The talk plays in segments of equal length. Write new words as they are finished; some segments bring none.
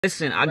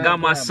Listen, I got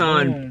my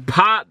son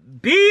Pop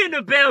B in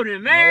the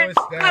building, man.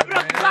 Clap it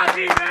up for Pop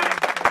B, man.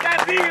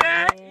 That B,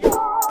 man.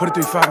 Put a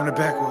 3-5 in the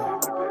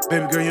backwood.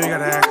 Baby girl, you ain't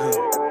gotta act hood.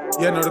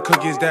 Yeah, I know the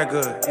cookie is that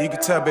good. You can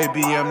tell,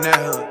 baby, yeah, I'm that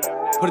hood.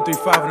 Put a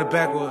 3-5 in the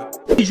backwood.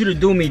 I need you to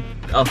do me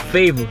a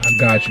favor. I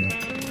got you.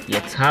 Your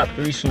top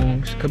 3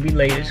 songs. Could be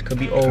latest, could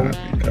be old.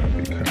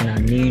 Copy. And I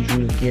need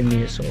you to give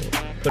me a soul.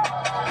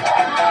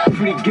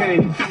 Free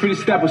game, free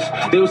steppers.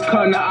 They was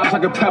cutting the ops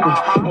like a pepper.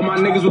 All my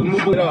niggas was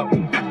moving up.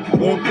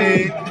 Whoop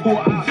it.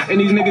 And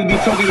these niggas be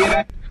talking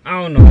that.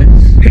 I don't know.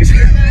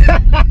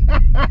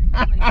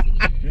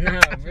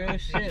 Nah, real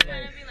shit.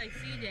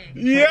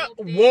 Yeah.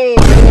 Whoa.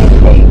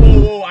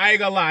 I ain't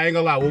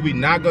gonna lie. What we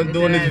not gonna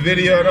do in this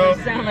video though?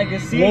 Sound like a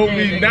CJ. What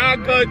we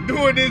not gonna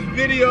do in this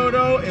video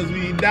though is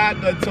we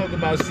not gonna talk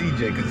about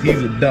CJ because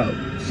he's a dub.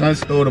 Son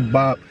stole the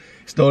bop,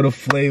 stole the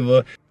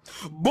flavor.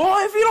 Boy,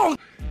 if you don't.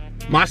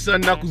 My son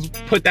Knuckles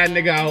put that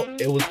nigga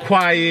out. It was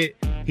quiet.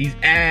 He's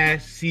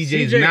ass.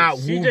 CJ's not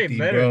whoopty,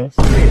 bro.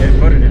 CJ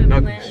better than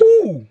Knuckles.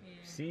 Who?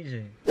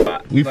 CJ.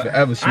 We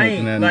forever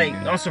smoking that like,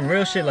 nigga. on some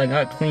real shit, like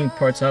I clean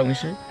parts out and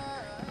shit.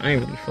 I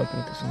ain't really fucking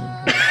with this song.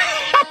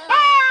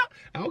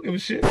 I don't give a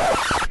shit.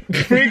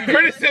 Free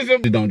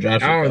criticism. Just don't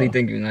drop shit. I don't really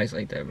think you're nice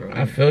like that, bro.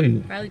 I feel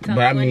you. But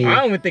I mean, I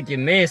don't even think your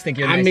mans think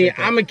you're nice like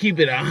that. I'm gonna keep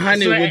it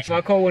 100 So with if you.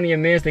 I call one of your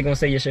mans, they gonna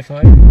say your shit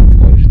fire?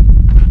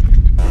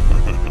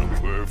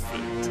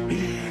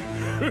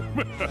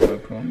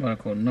 I'm gonna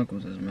call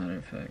Knuckles as a matter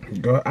of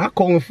fact. Bro, I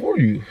call him for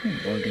you.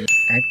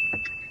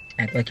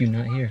 Act like you're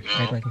not here.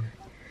 Act like you're not.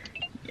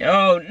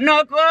 Yo,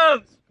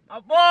 Knuckles! My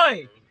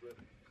boy!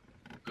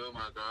 Good,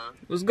 my God.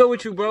 What's good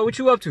with you, bro? What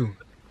you up to?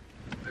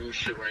 Doing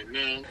shit right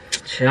now.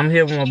 Shit, I'm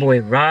here with my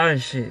boy Rod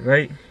and shit,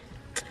 right?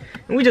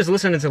 And we just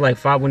listening to like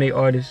 518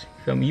 artists.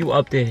 Feel me? You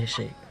up there and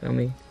shit. Feel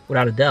me?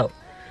 Without a doubt.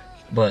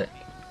 But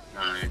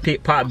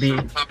Pop B.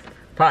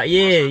 Pop,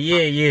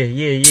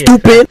 yeah.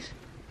 Stupid.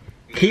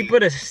 Keep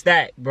it a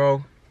stack,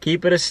 bro.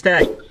 Keep it a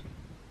stack.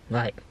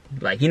 Like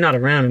he not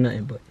around or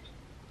nothing, but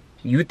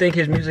you think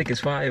his music is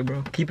fire,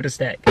 bro? Keep it a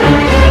stack. I'm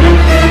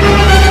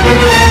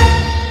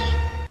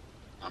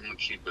gonna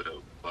keep it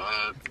a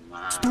bug,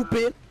 man.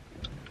 Stupid.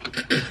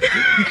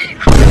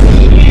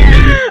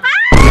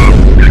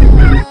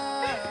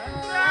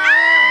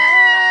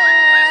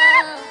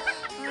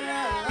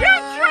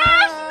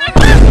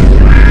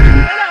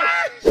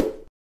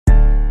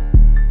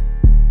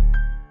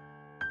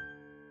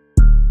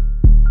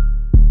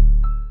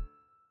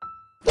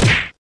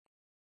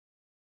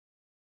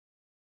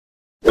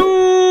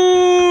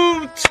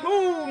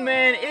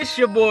 It's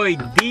your boy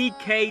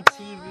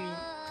DKTV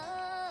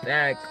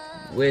back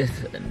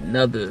with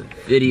another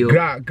video.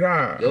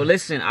 Yo,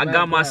 listen, I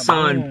got my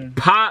son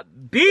Pop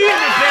B in the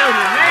building,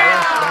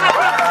 man.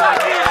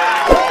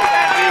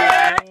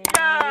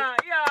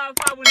 Yeah,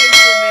 518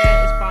 shit,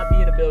 man. It's Pop B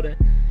in the building.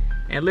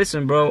 And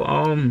listen, bro,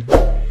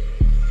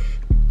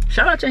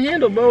 shout out your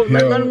handle, bro.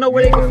 Let them know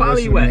where they can follow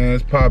you at. Man,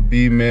 it's Pop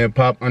B, man.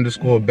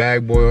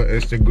 Pop_bagboy on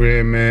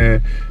Instagram,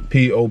 man.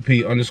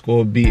 POP_BAGBOY.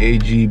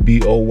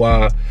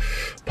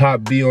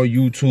 Pop B on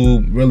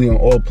YouTube. Really on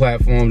all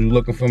platforms. You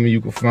looking for me, you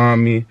can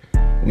find me.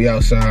 We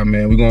outside,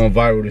 man. We going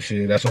viral this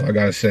shit. That's all I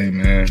gotta say,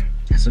 man.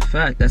 That's a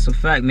fact. That's a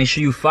fact. Make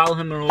sure you follow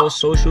him on all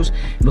socials.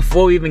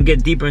 Before we even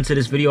get deeper into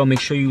this video, make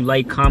sure you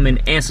like,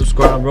 comment, and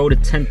subscribe. Road to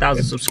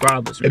 10,000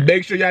 subscribers, man. And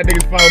make sure y'all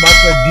niggas follow my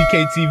son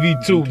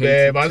DKTV too,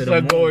 man. My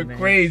son going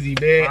crazy,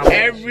 man.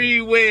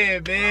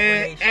 Everywhere,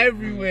 man.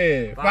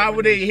 Everywhere.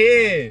 518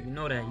 here. You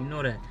know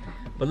that.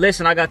 But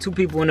listen, I got 2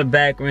 people in the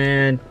back,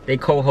 man. They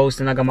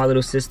co-hosting. I got my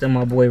little sister,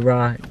 my boy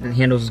Rod. The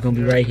handles is gonna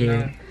be right here. You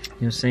know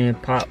what I'm saying?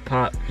 Pop. You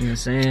know what I'm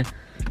saying?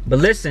 But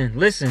listen.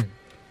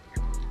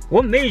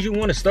 What made you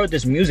want to start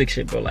this music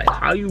shit, bro? Like,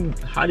 how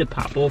did it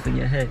pop off in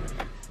your head?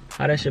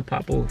 How that shit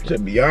pop off? To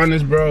be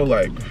honest, bro,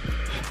 like,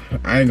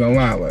 I ain't gonna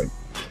lie, like,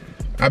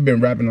 I've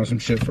been rapping on some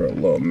shit for a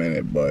little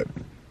minute, but,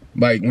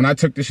 like, when I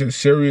took this shit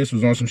serious,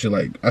 was on some shit,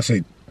 like, I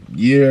say, 1.5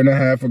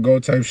 years ago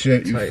type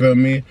shit, you feel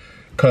me?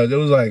 Cause it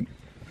was like,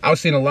 I was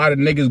seeing a lot of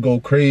niggas go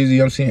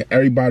crazy. I'm seeing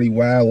everybody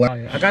wild.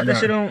 I got that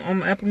shit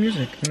on Apple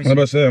Music. I'm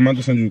about to say, I'm about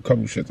to send you a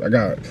couple shits. I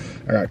got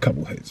a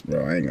couple hits,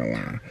 bro. I ain't gonna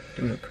lie.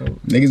 Do the code.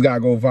 Niggas gotta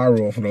go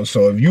viral for those.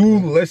 So if you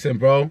listen,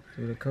 bro,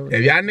 Do the code.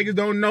 if y'all niggas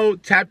don't know,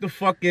 tap the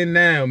fuck in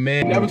now,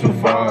 man. Never too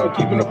far,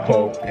 keeping the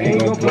pole. Ain't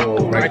gonna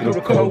blow right through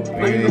the coat.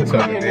 Niggas ain't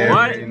talking there.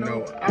 What? You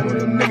know, I'm one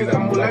of them niggas,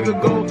 I'm like a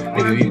goat.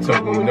 Niggas be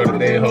talking, you know that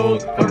they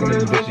hoes. Fucking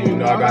this bitch, you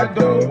know I got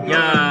dough.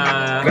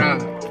 Yeah.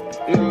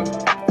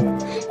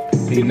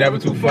 He never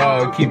too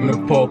far, keeping the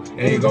pole,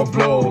 ain't gon'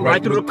 blow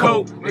right through the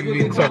coat. Niggas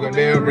be talking,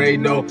 they already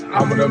know.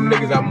 I'm one of them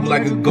niggas, I'm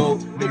like a goat.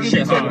 Niggas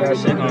Shit be talking hard, that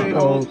shit shit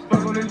hard.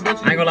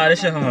 I ain't gonna lie,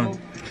 this shit hard.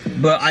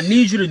 But I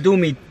need you to do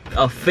me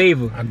a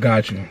favor. I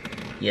got you.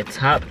 Your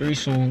top 3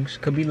 songs,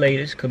 could be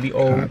latest, could be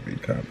old.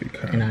 Copy.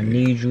 And I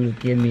need you to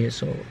give me a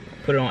soul.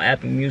 Put it on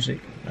Apple Music.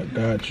 I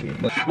got you.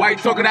 Why you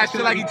talking that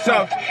shit like he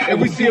tough? And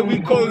we see it,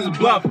 we call this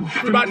bluff.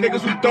 For my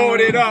niggas who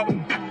throwing it up.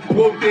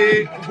 Whoop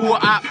it, who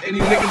up, and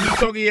these niggas be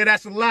talking, yeah,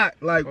 that's a lot.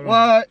 Like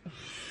what?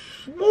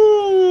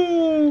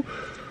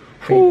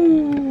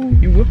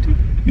 You You whooped him?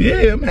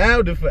 Yeah, I'm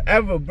hounded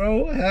forever,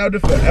 bro. Hounded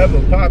forever.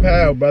 Pop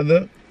hound,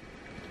 brother.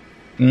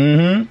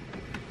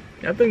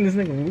 Mm-hmm. I think this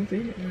nigga whooped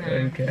him. Nah,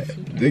 Okay.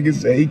 Nigga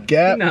say he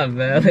cap. Not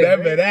bad.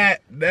 Never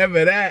that.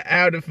 Never that.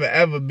 Hounded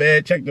forever,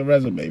 man. Check the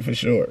resume for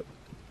sure.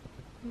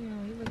 Yo,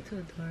 you look too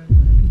adorable.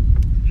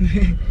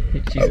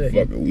 She I'm said,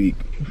 fucking weak.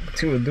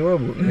 too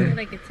adorable, You man. look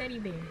like a teddy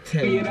bear.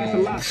 We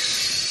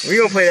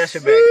gonna play that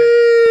shit back.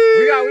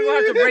 We gonna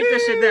have to break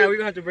this shit down. We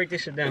gonna have to break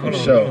this shit down. Hold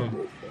on. Sure.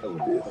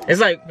 Hold on. It's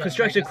like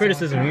constructive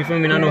criticism, you feel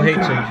me? Not no hate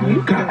shit. You feel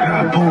me?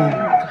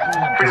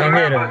 Cause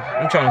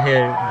I'm trying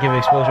to give it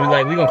exposure.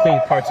 We gonna clean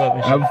parts up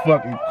and shit. I'm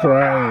fucking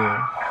crying.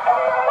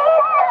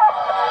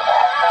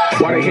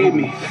 Why they hate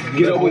me?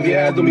 Get up with your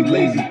ass, don't be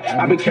lazy.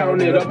 I been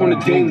counting it up on the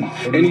daily,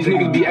 and these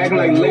niggas be acting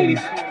like ladies.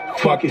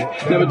 Fuck it,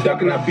 never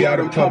ducking, I be out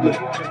in public.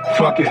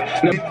 Fuck it,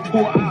 never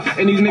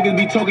and these niggas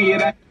be talking, yeah,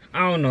 that.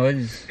 I don't know.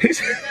 It's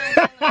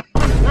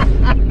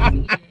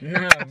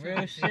nah,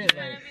 real shit. Trying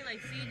to be like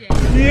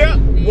CJ. Yeah.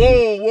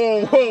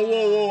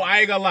 Whoa. I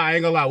ain't gonna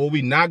lie. What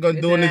we not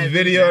gonna do in this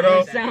video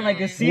though? Sound like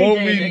a CJ. What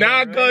we nigga,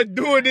 not right? gonna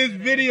do in this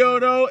video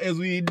though is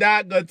we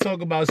not gonna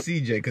talk about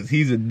CJ because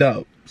he's a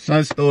dub.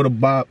 Son stole the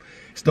bop,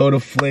 stole the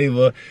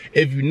flavor.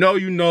 If you know,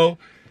 you know.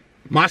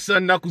 My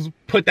son Knuckles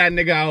put that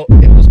nigga out.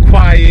 It was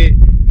quiet.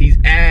 He's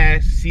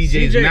ass.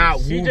 CJ's not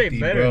whoopty,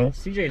 better. bro.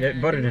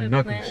 CJ better than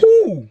Knuckles.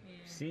 Who?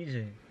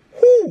 CJ.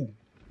 Who?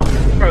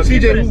 Bro,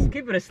 CJ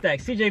keep it a stack.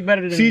 CJ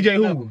better than CJ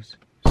who? Knuckles.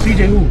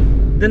 CJ who?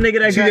 The nigga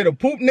that CJ got the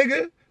poop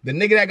nigga? The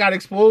nigga that got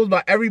exposed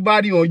by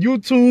everybody on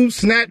YouTube,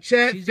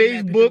 Snapchat,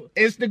 Facebook,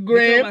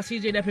 Instagram.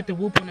 CJ that put the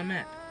whoop on the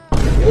map.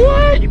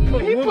 What? He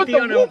put He put Whoopty the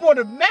on whoop on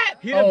the map?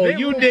 He the Oh, big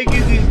you whoop.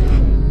 niggas is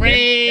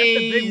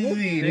big whoop,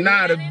 crazy. nigga.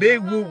 Nah, the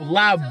big whoop,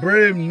 live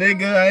brim,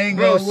 nigga. I ain't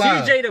bro, gonna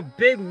lie. CJ the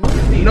big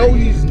whoopie. No,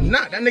 he's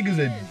not. That nigga's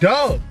a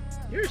dub.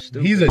 You're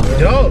stupid. He's a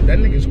dub. That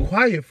nigga's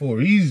quiet for.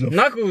 He's a.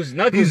 Knuckles.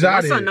 He's My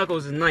outta son here.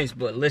 Knuckles is nice,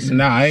 but listen.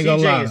 Nah, I ain't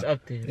gonna CJ lie. is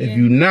up there. If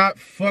you not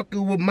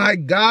fucking with my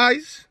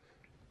guys,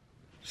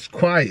 it's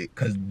quiet.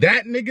 Cause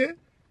that nigga,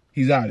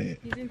 he's out of here.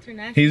 He's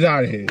international. He's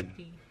out of here.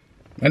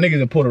 That nigga's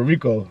in Puerto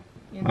Rico.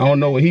 I don't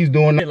know what he's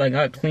doing. Like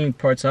I clean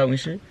parts out and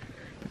shit.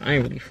 I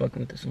ain't really fucking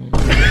with this song.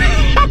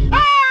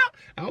 I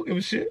don't give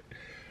a shit.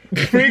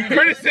 Free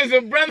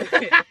criticism, brother.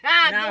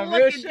 Nah,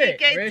 real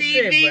shit. Real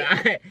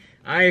shit, but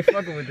I ain't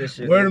fucking with this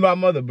shit. Word of my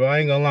mother, bro. I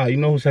ain't gonna lie. You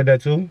know who said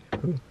that too?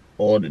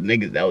 All the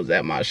niggas that was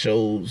at my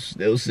shows.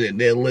 They'll sit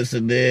there,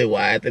 listen there.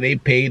 Why after they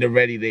paid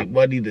already, they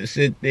money to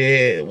sit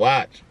there and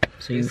watch.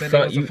 So you Said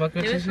felt that was a you. fuck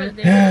with They you was shit? for-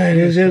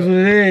 This is what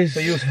it is. So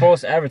you was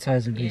false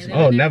advertising, Yeah, basically.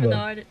 they was there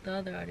never. for the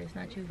other artists,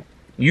 not you.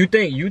 You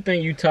think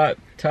you top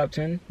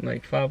 10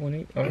 like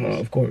 518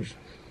 artists? Of course.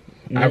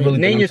 Name- I really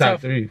name think your I'm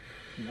top 3.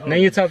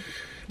 Name your top.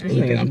 This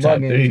really think nigga's I'm top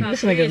bugging. 3. This Top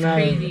three nigga's is not.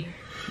 crazy.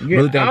 I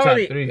really think I'm I top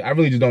really- 3. I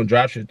really just don't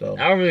drop shit though.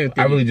 I don't really think.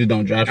 I really just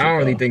don't drop shit. I don't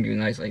really though. think you're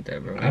nice like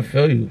that, bro. I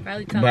feel you.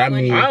 Probably top But I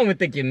 20. mean, I don't even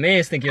think your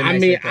mans think you're nice. I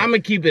mean, like that. I'm gonna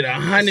keep it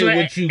 100 So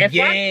with you,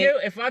 gang.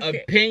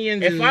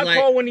 Opinions if is I like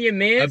call one of your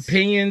mans,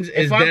 opinions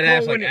is if I dead call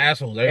ass one like of-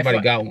 assholes. Everybody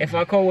got one. If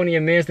I call one of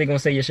your mans, they gonna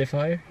say your shit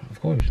fire. Of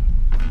course,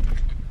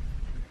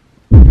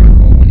 If I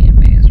call one of your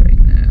mans right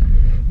now.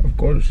 of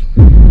course.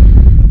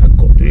 I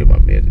call 3 of my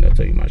mans and I'll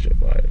tell you my shit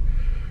fire.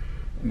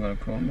 I'm about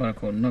to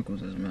call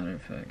Knuckles as a matter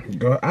of fact.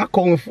 Girl, I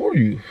call him for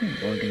you.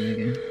 Bugging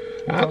nigga.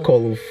 I call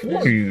him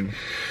for you.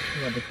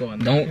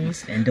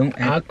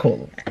 Don't I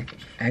call him.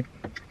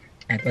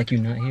 act like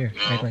you're not here.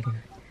 Act like you're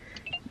not.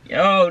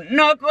 Yo,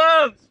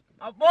 Knuckles!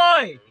 My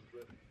boy!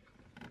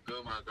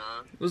 Good, my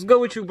God. What's good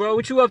with you, bro?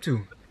 What you up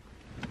to?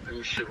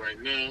 Doing shit right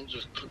now. I'm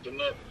just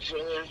cooking up,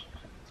 chilling.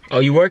 Oh,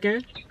 you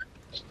working?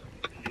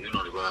 You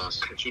know the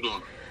vibes. What you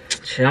doing?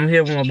 Shit, I'm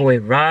here with my boy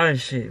Rod and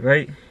shit,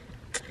 right?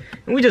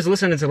 And we just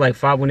listening to like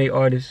 518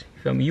 artists.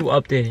 You feel me? You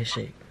up there and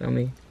shit. You feel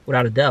me?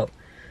 Without a doubt.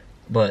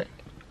 But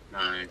Nah,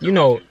 I ain't you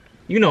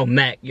know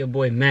Mac, your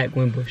boy Mac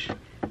Wimbush.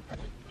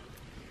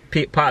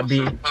 Pop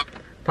B.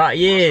 Pop,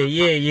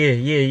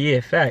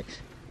 yeah, facts.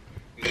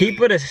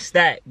 Keep it a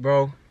stack,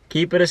 bro.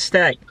 Keep it a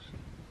stack.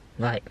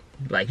 Like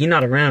he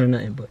not around or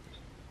nothing, but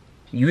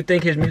you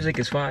think his music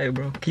is fire,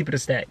 bro? Keep it a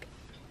stack.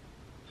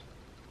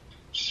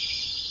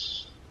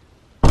 Keep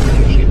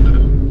it a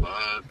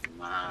vibe,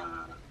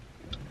 nah.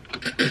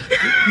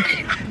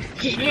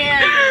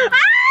 Yeah.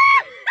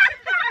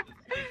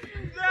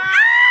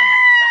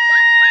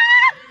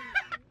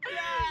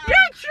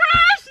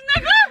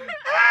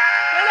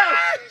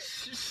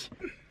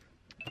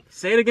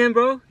 Say it again,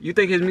 bro. You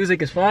think his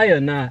music is fire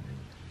or not?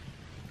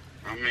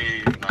 I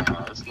mean,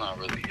 nah, it's not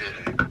really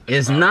it.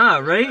 It's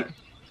not, right?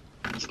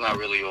 It's not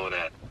really all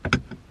that.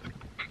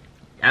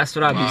 That's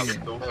what I Nah, be it's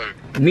the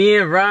word. Me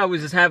and Rod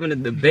was just having a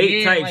debate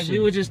Yeah, type like shit. we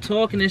were just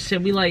talking and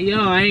shit. We like, yo,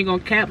 I ain't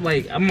gonna cap.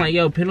 Like, I'm like,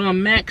 yo, put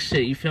on Max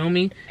shit. You feel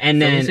me?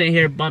 And So then we sitting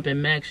here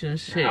bumping Max and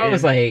shit. I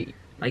was and,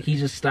 like, he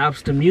just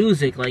stops the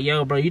music. Like,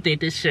 yo, bro, you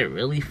think this shit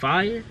really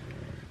fire?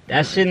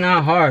 that shit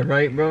not hard,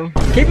 right, bro?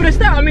 Keep it a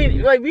style. I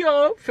mean, like, we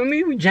all, for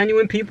me, we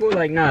genuine people.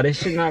 Like, nah,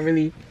 this shit not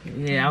really.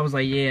 Yeah, I was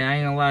like, yeah, I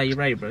ain't gonna lie, you're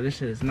right, bro. This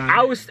shit is not.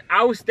 I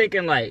was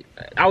thinking, like,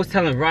 I was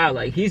telling Rod,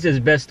 like, he's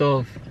just best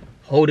off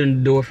holding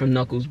the door for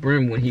Knuckles'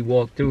 brim when he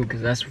walked through,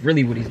 because that's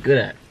really what he's good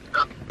at.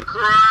 I'm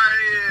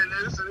crying.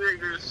 This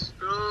nigga's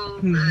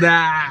stupid.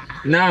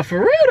 Nah, for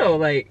real though,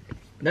 like,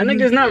 that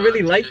nigga's not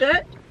really like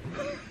that.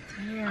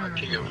 I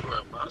can't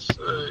front my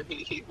son.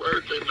 He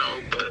working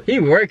though, but He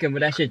working,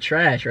 but that shit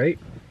trash, right?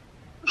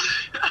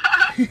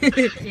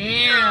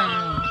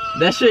 Damn.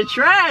 That shit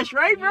trash,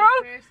 right, bro?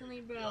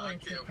 Personally, bro, I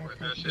can't front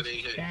that shit.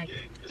 Ain't hitting gang.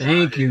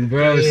 Thank you,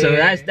 bro. So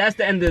that's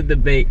the end of the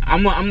debate.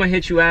 I'm gonna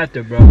hit you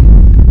after, bro.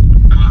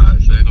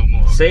 Say no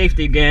more.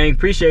 Safety, gang.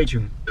 Appreciate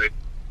you.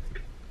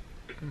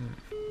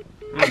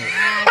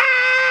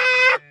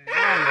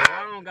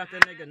 I don't got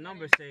that nigga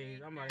number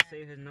saved. I'm about to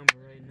save his number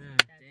right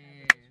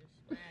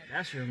now.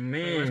 That's your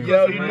man.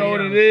 Yo, you know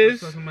what it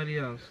is? Somebody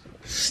else.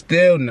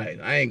 Still nice.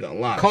 I ain't gonna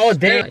lie. Call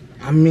Dan.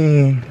 I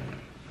mean,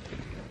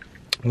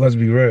 let's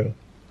be real.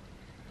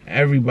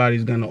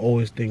 Everybody's gonna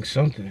always think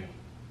something.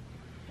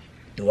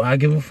 Do I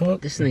give a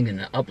fuck? This nigga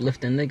an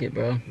uplifting nigga,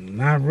 bro.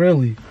 Not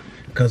really.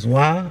 Cause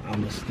why?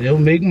 I'ma still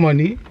make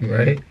money,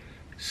 right?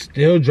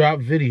 Still drop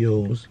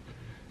videos.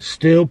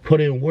 Still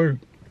put in work.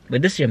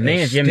 But this your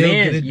man. still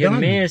get it Your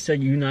done. man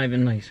said you not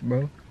even nice,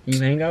 bro. You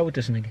hang out with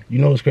this nigga. You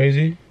know what's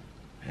crazy?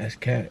 That's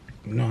Cat.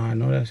 You know how I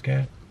know that's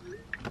Cat?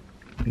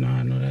 You know how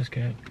I know that's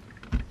Cat?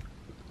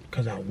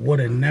 Cause I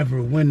would've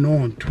never went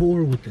on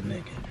tour with the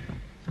nigga.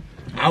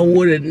 I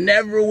would've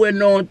never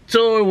went on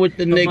tour with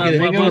the nigga. The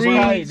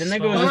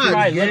nigga was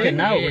probably looking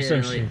out or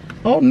some shit.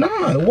 Oh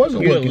nah, it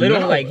wasn't You a looking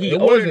little out. like he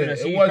it older wasn't. than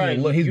us, so It you wasn't.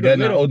 probably- He's you the dead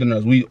not little. older than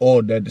us. We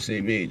all dead the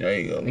same age. I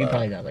ain't gonna He lie.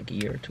 probably got like a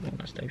year or two on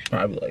us type shit.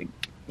 Probably like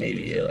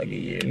maybe like a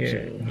year or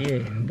two. Yeah,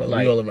 but We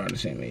like, all around the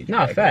same age.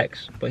 nah, right?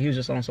 facts. But he was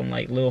just on some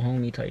like little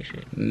homie type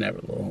shit. Never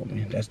little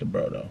homie. That's the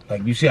bro though.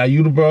 Like you see how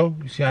you the bro?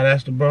 You see how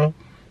that's the bro?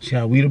 See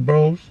how we the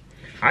bros?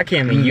 I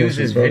can't even You use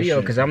some this bro video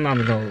shit. because I'm not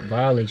gonna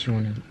violate you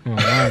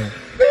online.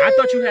 I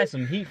thought you had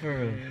some heat for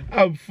real.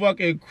 I'm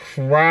fucking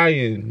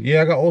crying.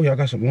 Yeah, I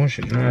got some more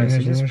shit. You know Alright, what I so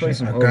mean? just play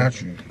Some some more shit. I got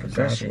old- you. I that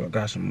got shit- you. I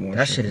got some more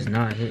That shit is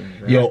not hitting,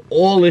 bro. Yo,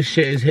 all this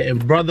shit is hitting,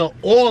 brother.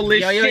 All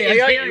this shit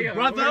is hitting,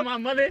 brother. What am I,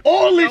 mother?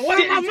 All this What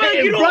shit am I, is mother?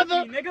 hitting, You don't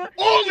brother. see, nigga.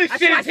 All this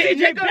That's shit why is hitting,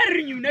 CJ nigga. better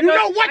than you, nigga. You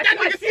know what? That's That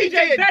why nigga CJ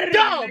CJ better is than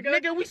dumb, you,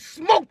 nigga. nigga. We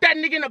smoke that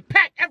nigga in the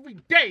pack every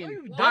day.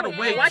 By the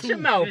way, watch your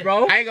mouth,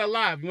 bro. I ain't gonna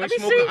lie. If you want Let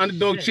to me smoke see. an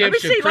underdog Let me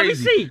championship, see, let me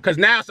crazy. see. Because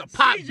now it's a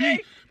Pop CJ.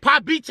 B.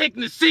 Pop B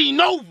taking the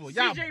scene over.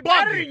 Y'all CJ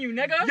better than bugging. you,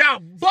 nigga. Y'all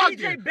bugging.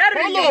 CJ better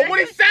than Hold you, on, nigga. what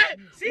he said?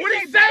 CJ What he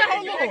said? better than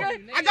Hold you, on.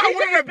 nigga. I got one of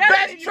CJ the better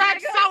best than you,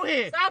 tracks nigga. out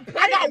here. Stop I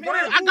playing, got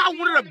nigga.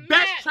 one of the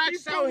best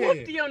tracks out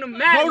here. On the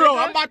map, Hold on,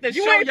 nigga. I'm about to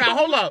You show ain't y'all. put-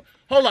 Hold up.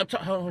 Hold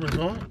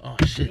on. Oh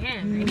shit.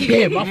 Damn.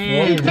 Yeah, my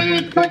fault.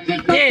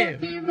 Yeah.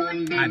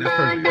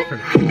 Alright, that's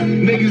perfect.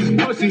 Niggas is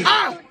pussy.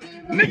 Ah!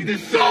 Niggas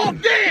is so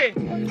dead.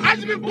 I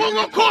just been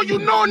gonna call you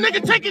no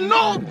nigga taking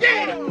no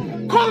dead.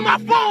 Calling my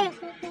phone.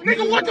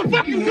 Nigga, what the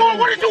fuck you want?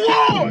 What did you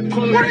want?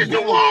 What did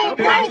you want,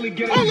 bro?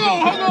 Hold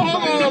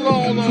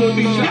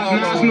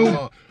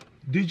on.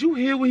 Did you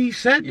hear what he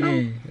said though?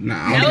 Yeah. Nah, I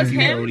That don't was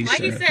think he heard him? what he Why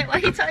he said. said? Why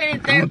he talking in I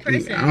third don't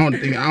think person?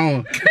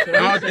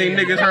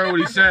 niggas heard what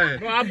he said.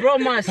 Bro, I brought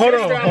my Hold sister.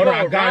 on, I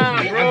brought got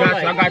Rob, you. bro,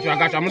 like-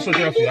 I'm gonna switch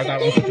it up for you. I'm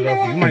gonna switch it up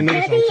for you. You might know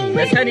this song too.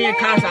 That's Teddy and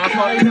Casa.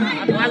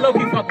 I low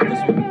key fuck with this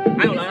one. I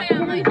ain't gonna lie.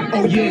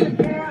 Oh yeah.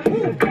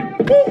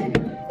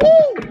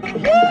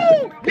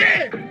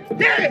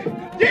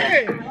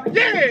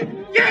 Yeah.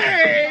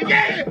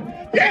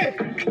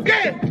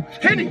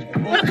 Henny,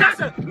 La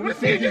Casa, wanna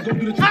see you? Oh,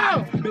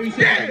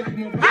 yeah.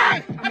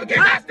 Hi, I'm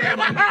getting that stand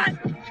by hi.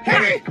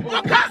 Henny,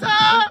 La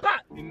Casa.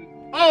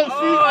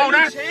 Oh,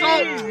 that's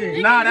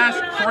so. Nah,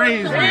 that's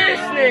crazy.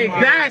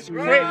 That's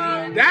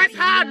crazy. That's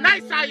how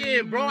nice I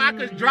am, bro. I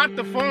could drop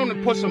the phone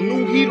and put some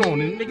new heat on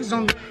it. Niggas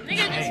on.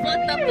 Nigga just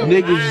fucked up the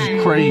Niggas vibe.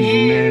 is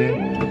crazy,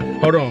 man.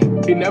 Hold on.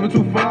 It never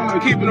too far.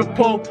 Keeping a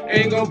pole,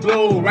 ain't gonna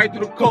blow right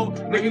through the coat.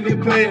 Niggas they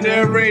playing, they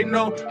already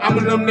know. I'm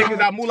one of them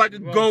niggas, I move like a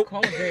goat.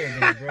 Call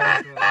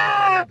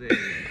Dad, bro.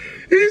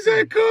 He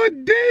said,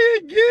 good day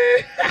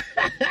again.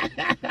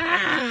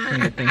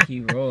 I think he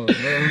rolled,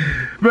 bro.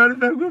 Matter of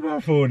fact, where my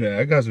phone at?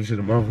 I got some shit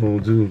on my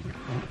phone too.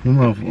 Where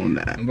my phone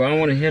at? Bro, I don't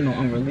want to hear no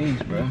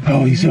unreleased, bro.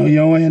 Oh, you so you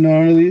don't want no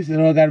release? It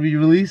all gotta be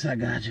released? I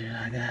got you.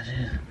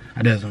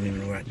 I just don't even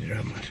know where I just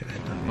drop my shit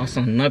at though. On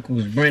some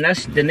Knuckles, Brent.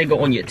 That's the nigga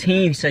on your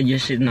team said your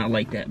shit not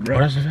like that, Oh, bro.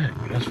 that's a fact.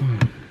 That's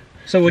fine.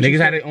 So what Niggas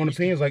you had it on the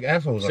pins like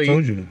assholes. So I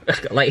told you.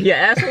 like he an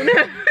asshole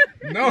now?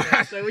 No,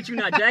 So what you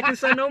not jacking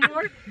son no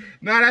more?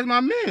 nah, that's my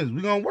man's.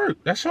 We gonna work.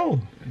 That's all.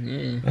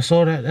 Yeah. That's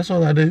all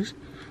that is.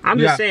 I'm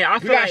We just got- saying, I we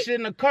feel got like shit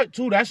in the cut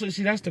too. That's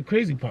the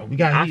crazy part. We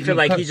got. I heat feel in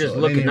the like cut, he just so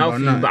it looking ain't out about for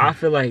you, nothing. but I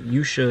feel like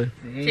you should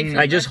Take some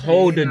like just lessons.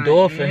 hold the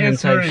door for him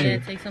type Yeah,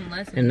 shit. take some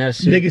lessons. And that's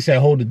it. Nigga said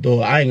hold the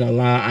door. I ain't gonna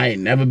lie. I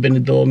ain't never been a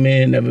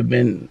doorman.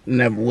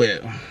 Never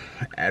will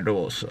at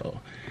all. So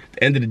at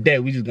the end of the day,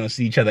 we just gonna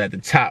see each other at the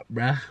top,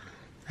 bruh.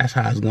 That's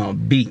how it's gonna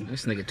be.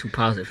 This nigga too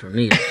positive for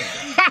me. For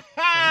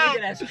a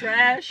nigga that's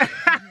trash. For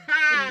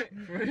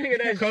a nigga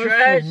that's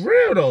trash. For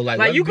real though, like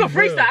Like you let's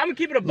can be real. freestyle. I'm gonna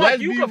keep it a buck.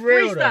 Let's You be can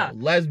real, freestyle. though.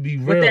 Let's be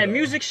real. With that though.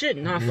 music shit,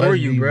 not Let's for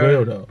you, be bro.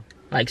 real though.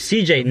 Like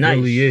CJ, nice.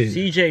 really is.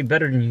 CJ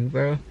better than you,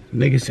 bro.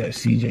 Nigga said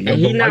CJ. Yo,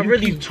 And he not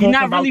really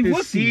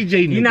whoopty.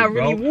 CJ nigga. He not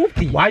really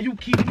whoopty. Why you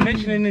keep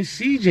mentioning this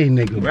CJ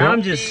nigga, bro?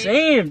 I'm just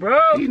saying, bro.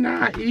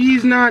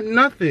 He's not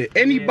nothing.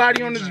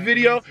 Anybody on this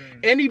video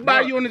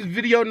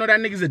know that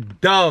nigga's a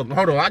dub.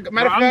 Hold on.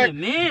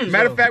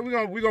 Matter of fact, we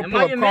gonna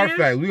pull up car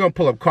facts. We gonna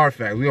pull up car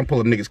facts. We gonna pull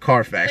up niggas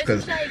car facts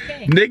because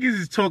niggas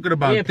is talking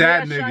about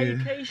that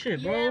nigga.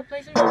 Shit, bro.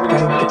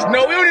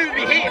 No, we don't even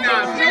be hating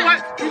ops. You know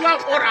what? We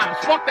love all the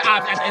ops. Fuck the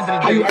ops at the end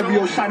of the day. You every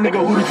old shot nigga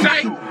who did you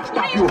shoot?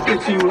 Stop you a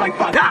bitch and you like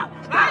five. Back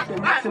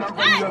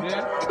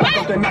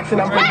up that max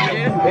and I'm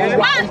ready.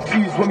 Rock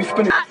OGs when we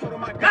spin it.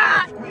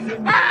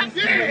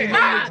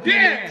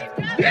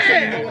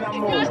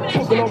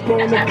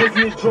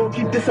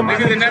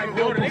 Niggas that never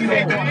voted.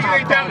 Niggas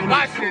ain't down to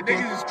watch it.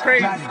 Niggas is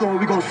crazy.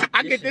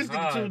 I get this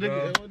nigga too,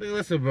 nigga.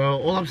 Listen, bro.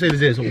 All I'm saying is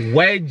this: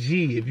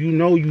 wedgie. If you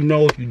know, you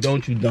know. If you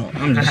don't, you don't.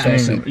 I'm just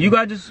saying. You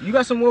got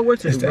some more work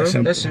to do, bro.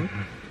 That's it.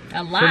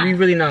 A lot. So we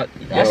really not.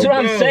 That's what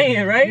I'm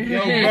saying, right?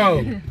 Yo,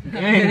 bro.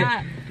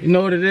 You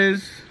know what it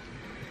is?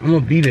 I'm gonna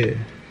be there,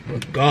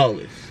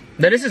 regardless.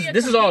 Now, this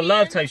is all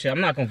love type shit.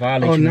 I'm not gonna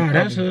violate you. Oh no,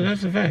 that's a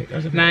fact.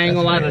 That's a fact. Nah, I ain't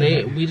gonna lie to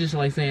that. We just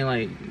like saying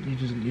like you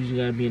just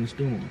gotta be in the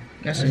storm.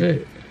 That's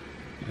it.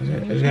 I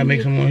just gotta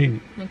make some more heat.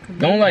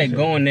 Don't like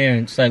go in there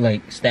and start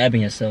like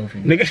stabbing yourself.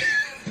 And, Nigga.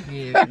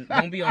 yeah,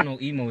 don't be on no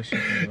emo shit.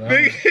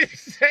 Bro.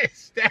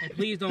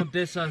 Please don't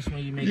diss us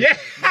when you make it.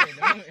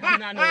 I'm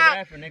not no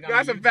rapper, nigga.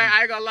 That's a fact.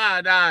 I ain't gonna lie.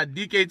 Nah,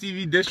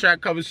 DKTV diss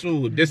track coming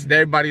soon. This is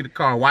everybody in the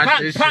car. Watch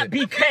this Pop shit.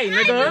 BK,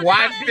 nigga.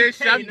 Watch Pop this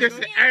BK, shit. I'm nigga.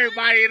 dissing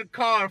everybody in the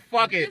car.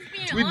 Fuck it.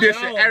 We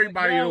dissing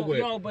everybody in the whip.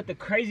 Yo, but the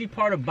crazy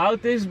part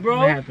about this, bro.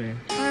 What happened?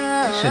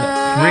 Shit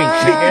up, Frank,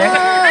 nigga.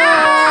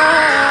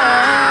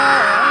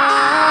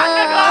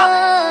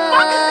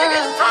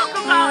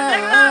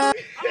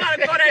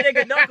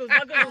 Nigga, Knuckles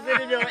was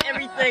in there,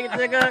 everything,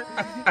 nigga.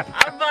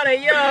 I'm about to,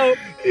 yo,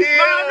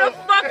 bro, the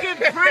fucking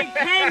prank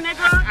king,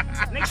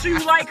 nigga. Make sure you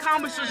like,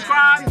 comment,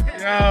 subscribe.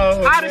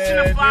 Yo, Hottest in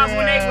the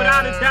 518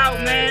 without a doubt,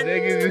 man.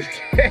 Niggas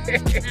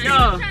He was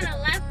trying to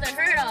laugh the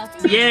hurt off.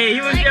 Yeah, he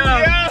was, yo.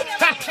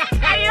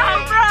 Hey, yo,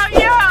 bro,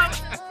 yo.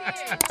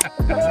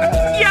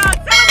 Yo,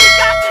 tell him we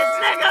got this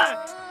nigga.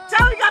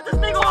 Tell him we got this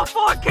nigga on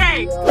 4K.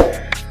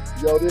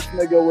 Yo, this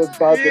nigga was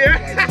about to be like,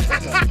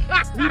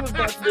 he was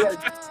about to be like,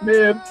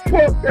 man,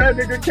 fuck that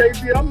nigga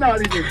KB, I'm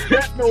not even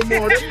jet no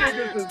more. Them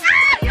niggas is...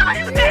 Yo,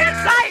 he was there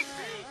inside.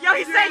 Yo,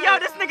 he said, yo,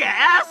 this nigga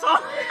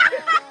asshole.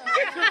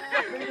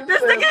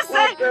 This nigga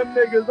said, them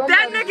niggas,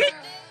 that nigga,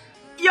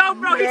 yo,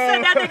 bro, he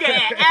said that nigga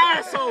an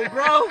asshole,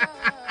 bro.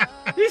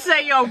 He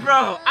said, yo,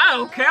 bro, I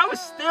don't care, I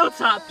was still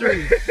top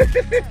 3.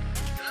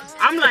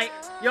 I'm like,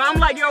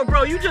 yo,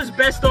 bro, you just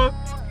best off.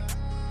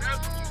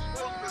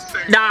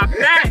 Nah,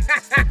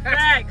 facts.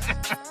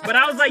 But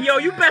I was like, yo,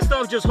 you best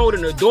off just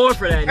holding the door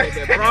for that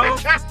nigga, bro.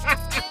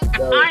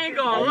 I ain't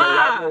gonna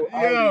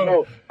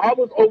lie. I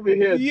was over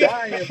here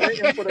dying,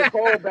 waiting for the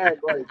call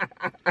back. Like,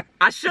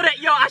 I should've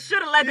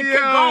let the kid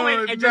go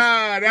in and just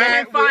let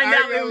him find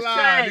out it was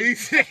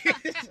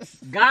trash.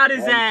 Got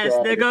his ass,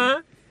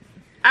 nigga.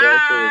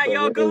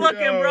 Yo, good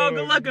looking,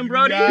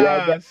 bro.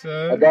 Yeah,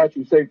 I got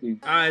you, safety.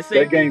 Alright,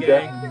 safety,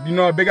 gang. You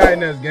know a big eye in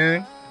this,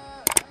 gang.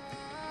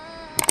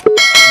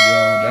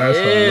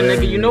 Yeah,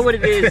 nigga, you know what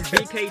it is,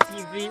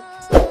 BKTV.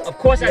 Of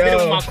course, I did it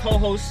with my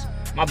co-host,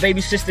 my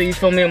baby sister, you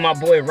feel me, and my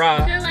boy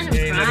Rob. Let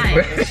him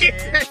cry.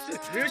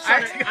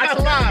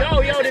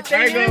 Yo, the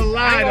thing is,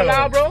 I ain't gonna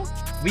lie, bro.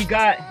 We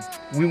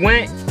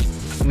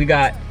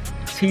got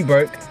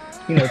T-Burk,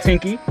 you know,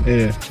 Tinky,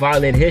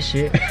 violated his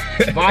shit,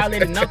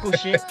 violated Knuckles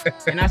shit,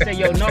 and I said,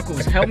 yo,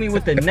 Knuckles, help me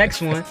with the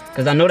next one,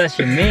 because I know that's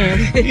your man.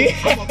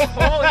 I'ma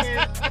call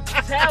him,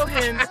 tell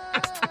him,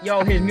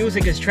 yo, his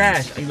music is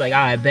trash. He's like,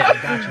 I bet,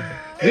 I got you.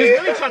 He was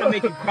really trying to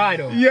make you cry,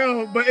 though.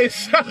 Yo, but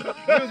it's... He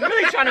was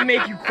really trying to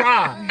make you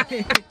cry.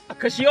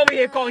 Cause she over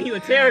here calling you a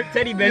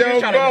teddy bear. She was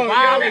trying to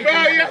violate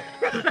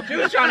She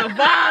was trying to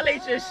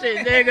violate your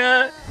shit,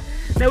 nigga.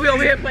 Then we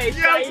over here playing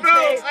bro, I ain't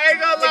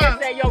gonna lie.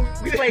 Say, yo,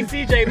 we play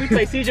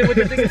CJ with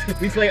the niggas.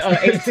 We play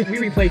Ace. We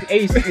replay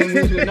Ace when we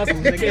lose with Knuckles,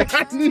 nigga.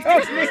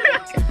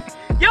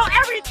 Yo,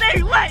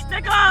 everything lit,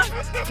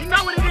 nigga. You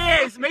know what it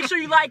is. Make sure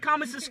you like,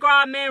 comment,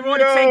 subscribe, man. Roll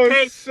the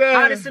 10K.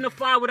 Hottest in the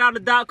fly without a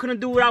doubt. Couldn't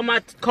do without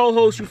my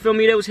co-host, you feel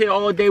me? They was here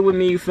all day with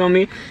me, you feel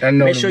me?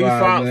 Make sure you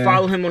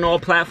follow him on all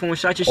platforms.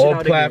 Shout your shit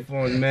out again. All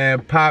platforms,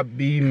 man. Pop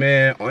B,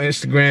 man. On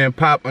Instagram,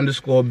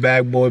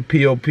 pop_bagboy,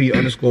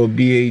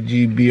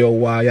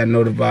 POP_BAGBOY. Y'all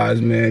know the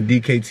vibes, man.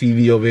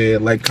 DKTV over here.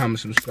 Like, comment,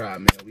 subscribe,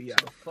 man. We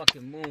out.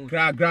 Fucking moon.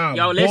 Ground.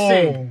 Yo,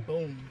 listen.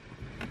 Boom.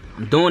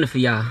 I'm doing it for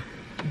y'all.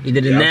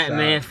 Either than that,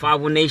 man.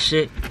 518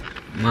 shit.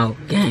 I'm out.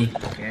 Gang.